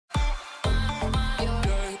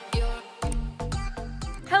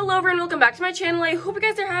Hello everyone, welcome back to my channel. I hope you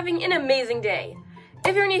guys are having an amazing day.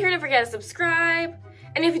 If you're new here, don't forget to subscribe.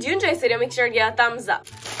 And if you do enjoy this video, make sure to give it a thumbs up.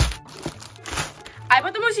 I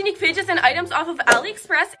bought the most unique fidgets and items off of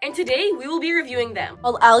AliExpress, and today we will be reviewing them.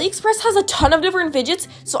 Well, AliExpress has a ton of different fidgets,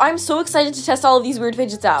 so I'm so excited to test all of these weird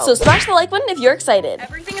fidgets out. So smash the like button if you're excited.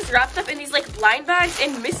 Everything is wrapped up in these like blind bags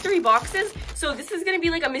and mystery boxes, so this is gonna be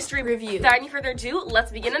like a mystery review. Without any further ado,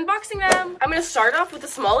 let's begin unboxing them. I'm gonna start off with the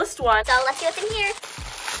smallest one. So let's see what's in here.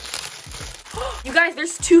 You guys,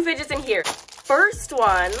 there's two fidgets in here. First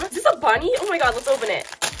one, is this a bunny? Oh my god, let's open it.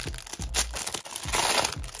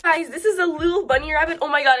 Guys, this is a little bunny rabbit. Oh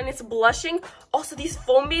my god, and it's blushing. Also, these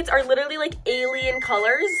foam beads are literally like alien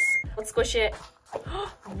colors. Let's squish it.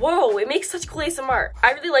 Whoa, it makes such cool ASMR.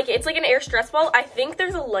 I really like it. It's like an air stress ball. I think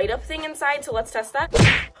there's a light up thing inside, so let's test that.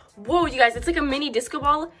 Whoa, you guys, it's like a mini disco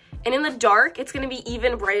ball, and in the dark, it's gonna be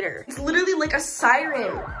even brighter. It's literally like a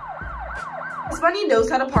siren. This bunny knows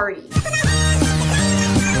how to party.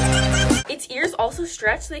 Its ears also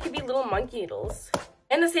stretch, so they could be little monkey noodles.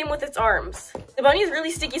 And the same with its arms. The bunny is really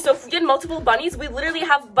sticky, so if we get multiple bunnies, we literally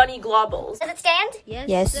have bunny globbles. Does it stand?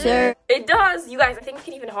 Yes, sir. It does. You guys, I think it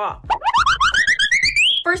can even hop.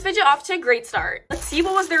 First fidget off to a great start. Let's see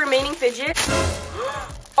what was the remaining fidget.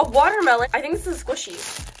 A watermelon. I think this is squishy.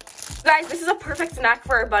 Guys, this is a perfect snack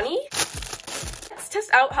for our bunny. Let's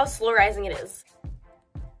test out how slow rising it is.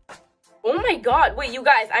 Oh my god, wait, you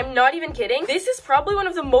guys, I'm not even kidding. This is probably one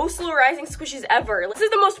of the most slow rising squishies ever. This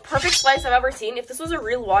is the most perfect slice I've ever seen. If this was a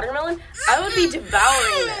real watermelon, I would be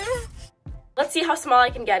devouring this. Let's see how small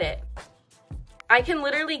I can get it. I can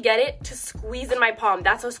literally get it to squeeze in my palm.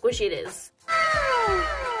 That's how squishy it is.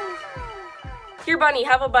 Here, bunny,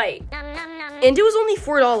 have a bite. And it was only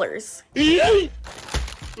 $4.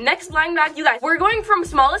 Next blind bag, you guys. We're going from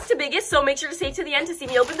smallest to biggest, so make sure to stay to the end to see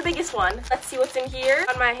me open the biggest one. Let's see what's in here.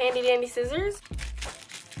 On my handy dandy scissors.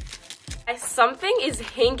 Something is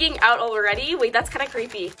hanging out already. Wait, that's kind of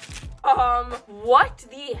creepy. What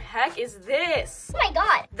the heck is this? Oh my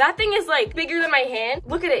god. That thing is like bigger than my hand.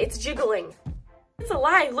 Look at it, it's jiggling. It's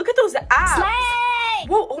alive. Look at those abs. Slay!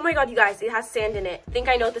 Whoa, oh my god, you guys, it has sand in it. I think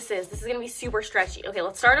I know what this is. This is gonna be super stretchy. Okay,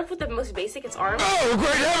 let's start off with the most basic, its arm. Oh,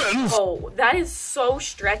 great heavens! Oh, that is so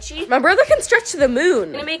stretchy. My brother can stretch to the moon.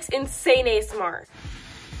 And it makes insane ASMR.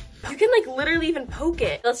 You can like literally even poke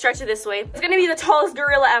it. Let's stretch it this way. It's gonna be the tallest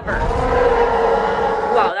gorilla ever.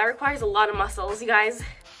 Wow, that requires a lot of muscles, you guys.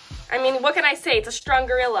 I mean, what can I say? It's a strong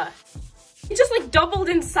gorilla. It just like doubled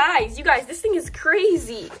in size. You guys, this thing is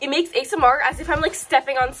crazy. It makes ASMR as if I'm like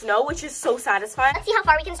stepping on snow, which is so satisfying. Let's see how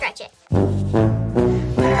far we can stretch it.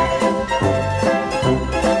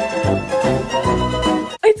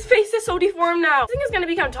 Its face is so deformed now. This thing is gonna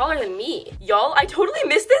become taller than me. Y'all, I totally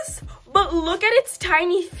missed this, but look at its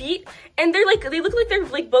tiny feet. And they look like they're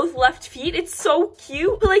like both left feet. It's so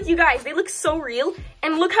cute. But like, you guys, they look so real.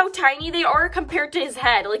 And look how tiny they are compared to his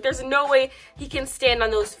head. Like, there's no way he can stand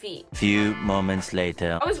on those feet. Few moments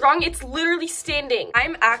later. I was wrong. It's literally standing.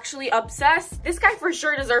 I'm actually obsessed. This guy for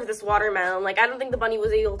sure deserved this watermelon. Like, I don't think the bunny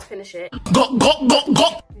was able to finish it.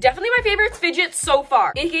 Definitely my favorite fidget so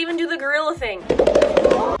far. It can even do the gorilla thing.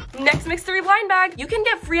 Next mystery blind bag. You can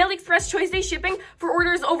get free AliExpress Choice Day shipping for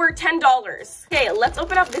orders over $10. Okay, let's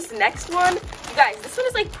open up this next one. You guys, this one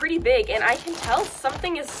is like pretty big, and I can tell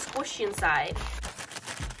something is squishy inside.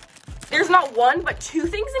 There's not one, but two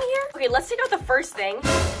things in here. Okay, let's take out the first thing.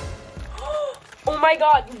 Oh my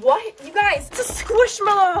god, what? You guys, it's a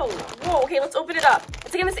squishmallow. Whoa, okay, let's open it up.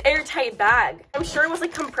 It's like in this airtight bag. I'm sure it was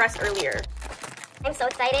like compressed earlier. I'm so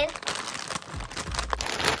excited.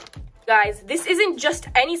 Guys, this isn't just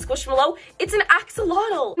any squishmallow, it's an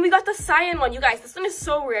axolotl. We got the cyan one, you guys. This one is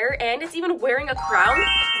so rare, and it's even wearing a crown.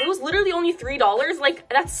 It was literally only $3. Like,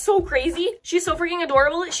 that's so crazy. She's so freaking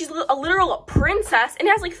adorable. She's a literal princess, and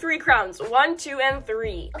it has like 3 crowns. 1, 2, and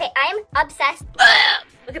 3. Okay, I'm obsessed.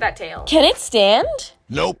 Look at that tail. Can it stand?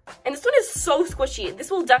 Nope. And this one is so squishy.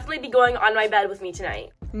 This will definitely be going on my bed with me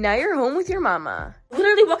tonight. Now you're home with your mama.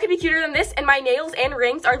 Literally, what could be cuter than this? And my nails and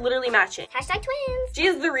rings are literally matching. Hashtag twins. She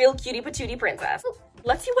is the real cutie patootie princess. Ooh.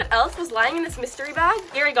 Let's see what else was lying in this mystery bag.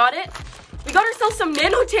 Here, I got it. We got ourselves some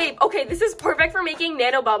nano tape. Okay, this is perfect for making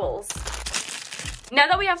nano bubbles. Now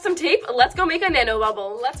that we have some tape, let's go make a nano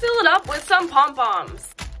bubble. Let's fill it up with some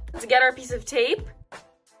pom-poms. Let's get our piece of tape.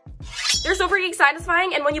 They're so freaking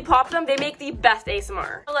satisfying, and when you pop them, they make the best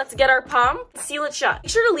ASMR. So let's get our pom, seal it shut.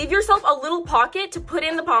 Make sure to leave yourself a little pocket to put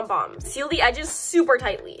in the pom-poms. Seal the edges super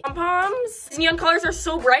tightly. Pom-poms. These neon colors are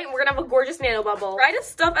so bright, and we're gonna have a gorgeous nano bubble. Try to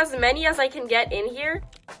stuff as many as I can get in here.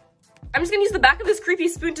 I'm just gonna use the back of this creepy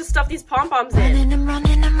spoon to stuff these pom-poms in. I'm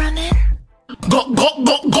running.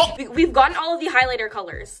 We've gotten all of the highlighter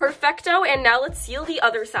colors. Perfecto, and now let's seal the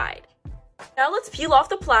other side. Now let's peel off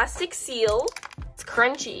the plastic seal. It's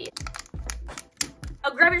crunchy.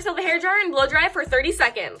 Now grab yourself a hairdryer and blow dry it for 30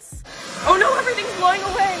 seconds. Oh no, everything's blowing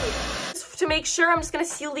away. Just to make sure, I'm just gonna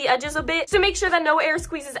seal the edges a bit to make sure that no air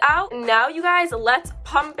squeezes out. Now you guys, let's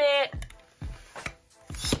pump it.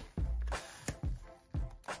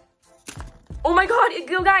 Oh my god,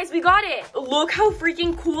 you guys, we got it. Look how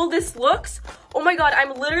freaking cool this looks. Oh my god,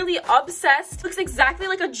 I'm literally obsessed. Looks exactly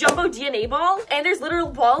like a jumbo DNA ball, and there's literal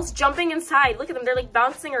balls jumping inside. Look at them, they're like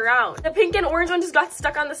bouncing around. The pink and orange one just got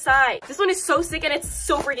stuck on the side. This one is so sick and it's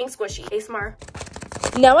so freaking squishy. ASMR.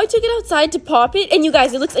 Now I took it outside to pop it, and you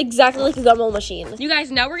guys, it looks exactly like a gumball machine. You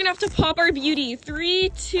guys, now we're gonna have to pop our beauty. 3,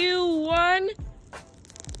 2, 1.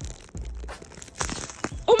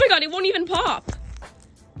 Oh my god, it won't even pop.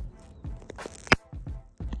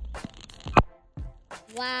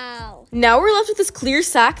 Wow. Now we're left with this clear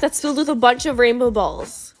sack that's filled with a bunch of rainbow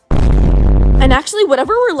balls. And actually,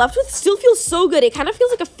 whatever we're left with still feels so good. It kind of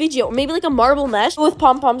feels like a fidget, or maybe like a marble mesh with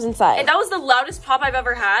pom-poms inside. And that was the loudest pop I've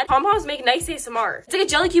ever had. Pom-poms make nice ASMR. It's like a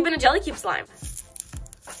jelly cube in a jelly cube slime.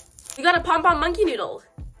 We got a pom-pom monkey noodle.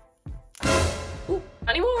 Ooh, not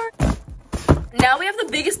anymore. Now we have the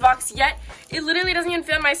biggest box yet. It literally doesn't even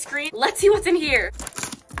fit on my screen. Let's see what's in here.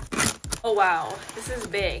 Oh wow, this is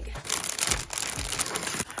big.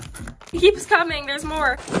 It keeps coming, there's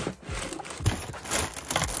more.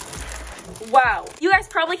 Wow, you guys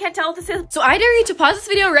probably can't tell what this is. So I dare you to pause this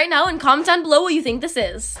video right now and comment down below what you think this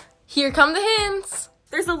is. Here come the hints.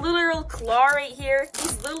 There's a literal claw right here.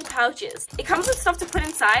 These little pouches. It comes with stuff to put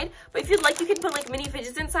inside, but if you'd like, you can put like mini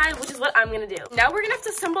fidgets inside, which is what I'm gonna do. Now we're gonna have to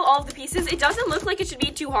assemble all of the pieces. It doesn't look like it should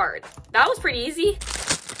be too hard. That was pretty easy.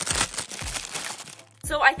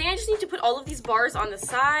 So I think I just need to put all of these bars on the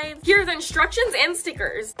sides. Here are the instructions and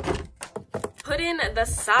stickers. Put in the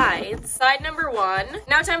sides. Side number 1.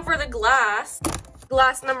 Now time for the glass.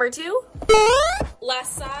 Glass number 2.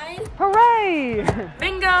 Last side. Hooray!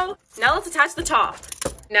 Bingo! Now let's attach the top.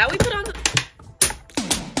 Now we put on the...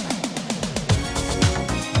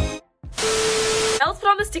 Now let's put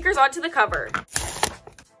on the stickers onto the cover.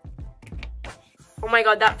 Oh my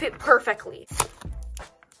god, that fit perfectly.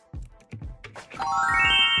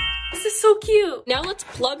 This is so cute. Now let's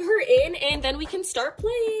plug her in and then we can start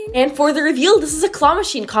playing. And for the reveal, this is a claw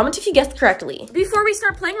machine. Comment if you guessed correctly. Before we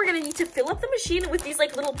start playing, we're gonna need to fill up the machine with these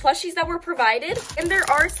like little plushies that were provided. And there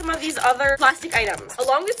are some of these other plastic items,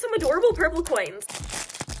 along with some adorable purple coins.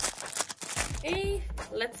 Okay,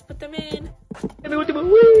 let's put them in.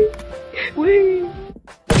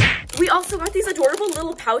 We also got these adorable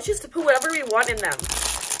little pouches to put whatever we want in them.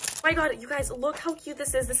 Oh my god, you guys, look how cute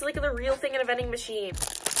this is. This is like the real thing in a vending machine.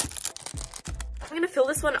 I'm gonna fill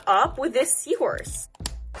this one up with this seahorse.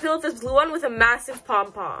 Fill up this blue one with a massive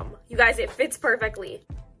pom-pom. You guys, it fits perfectly.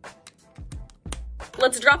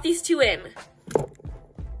 Let's drop these two in. I'm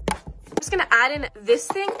just gonna add in this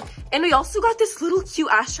thing. And we also got this little cute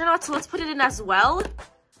astronaut, so let's put it in as well.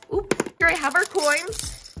 Oop, here I have our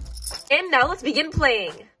coins. And now let's begin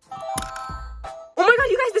playing. Oh my god,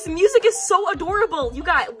 you guys, this music is so adorable. You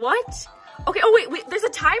got, what? Okay, oh wait, there's a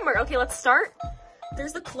timer. Okay, let's start.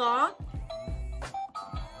 There's the claw.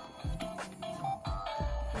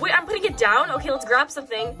 Wait, I'm putting it down. Okay, let's grab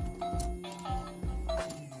something.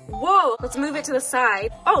 Whoa, let's move it to the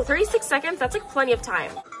side. Oh, 36 seconds, that's like plenty of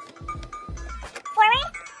time.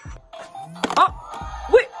 Oh,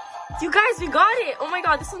 wait, you guys, we got it. Oh my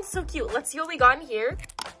god, this one's so cute. Let's see what we got in here.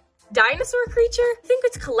 Dinosaur creature? I think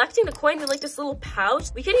it's collecting the coins in like this little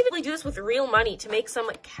pouch. We can even like do this with real money to make some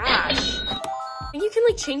like, cash. I think you can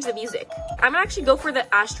like change the music. I'm gonna actually go for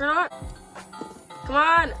the astronaut. Come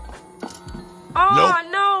on. Oh,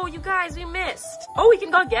 nope. No, you guys, we missed. Oh, we can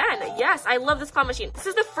go again. Yes, I love this claw machine. This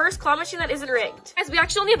is the first claw machine that isn't rigged. Guys, we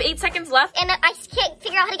actually only have 8 seconds left. And I can't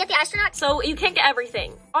figure out how to get the astronaut. So you can't get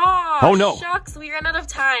everything. Oh no. Shucks, we ran out of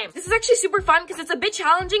time. This is actually super fun because it's a bit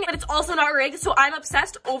challenging, but it's also not rigged, so I'm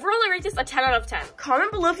obsessed. Overall, I rate this a 10 out of 10. Comment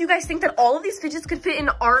below if you guys think that all of these fidgets could fit in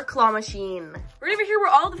our claw machine. Right over here were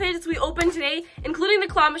all the fidgets we opened today, including the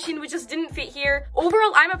claw machine, which just didn't fit here.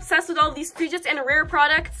 Overall, I'm obsessed with all of these fidgets and rare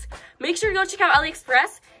products. Make sure to go check out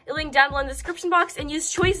AliExpress. A link down below in the description box, and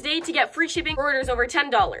use Choice Day to get free shipping for orders over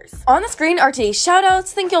 $10. On the screen are today's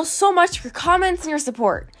shoutouts. Thank you all so much for your comments and your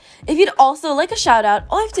support. If you'd also like a shoutout,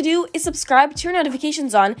 all you have to do is subscribe, turn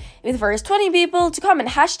notifications on, and be the first 20 people to comment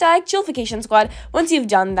hashtag Chillfication Squad once you've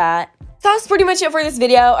done that. That's pretty much it for this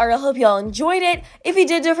video. I really hope you all enjoyed it. If you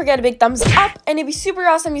did, don't forget a big thumbs up, and it'd be super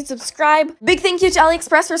awesome if you subscribe. Big thank you to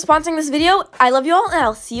AliExpress for sponsoring this video. I love you all, and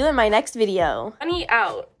I'll see you in my next video. Money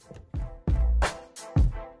out.